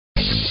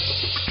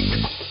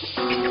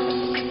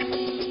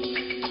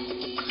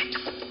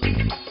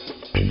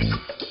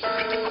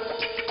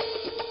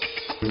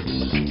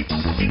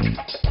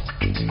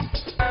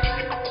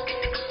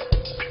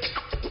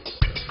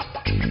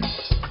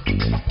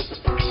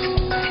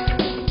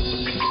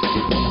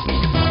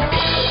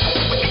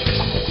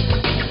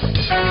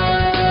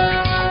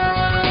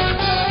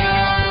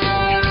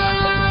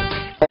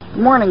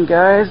Morning,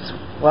 guys.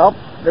 Well,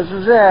 this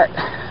is it.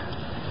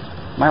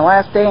 My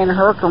last day in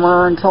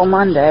Herkimer until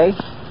Monday.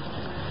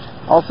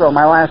 Also,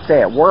 my last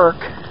day at work,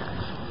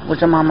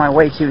 which I'm on my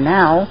way to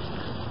now.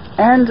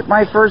 And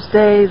my first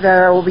day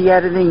that I will be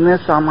editing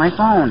this on my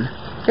phone.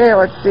 Okay,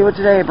 let's see what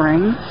today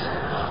brings.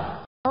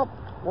 Well,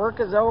 work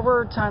is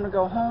over. Time to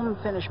go home,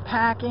 finish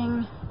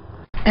packing.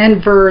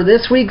 And for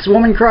this week's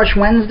Woman Crush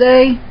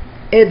Wednesday,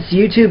 it's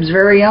YouTube's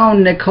very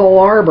own Nicole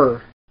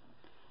Arbor.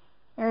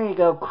 There you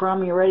go,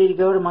 Crumb. You ready to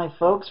go to my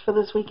folks for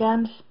this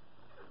weekend?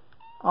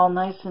 All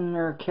nice in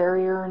their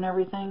carrier and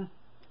everything?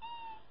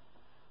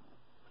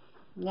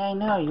 Yeah, I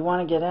know, you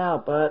want to get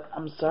out, but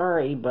I'm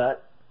sorry,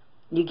 but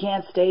you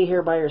can't stay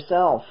here by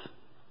yourself.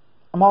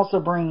 I'm also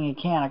bringing a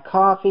can of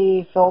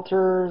coffee,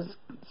 filters,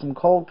 some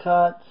cold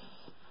cuts.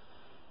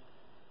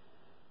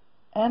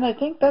 And I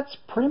think that's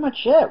pretty much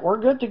it. We're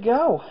good to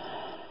go.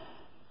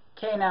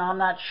 Okay, now I'm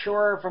not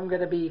sure if I'm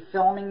going to be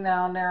filming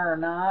down there or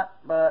not,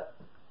 but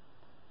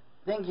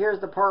I think here's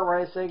the part where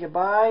I say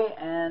goodbye,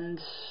 and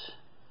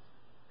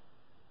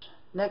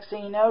next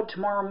thing you know,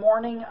 tomorrow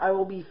morning I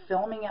will be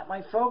filming at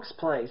my folks'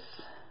 place.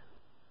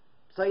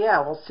 So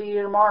yeah, we'll see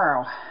you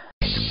tomorrow.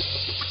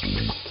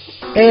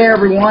 Hey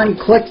everyone,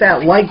 click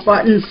that like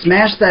button,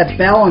 smash that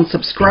bell, and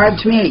subscribe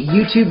to me at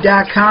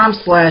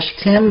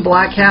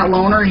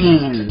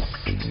youtube.com/TimBlackHatLonerHands.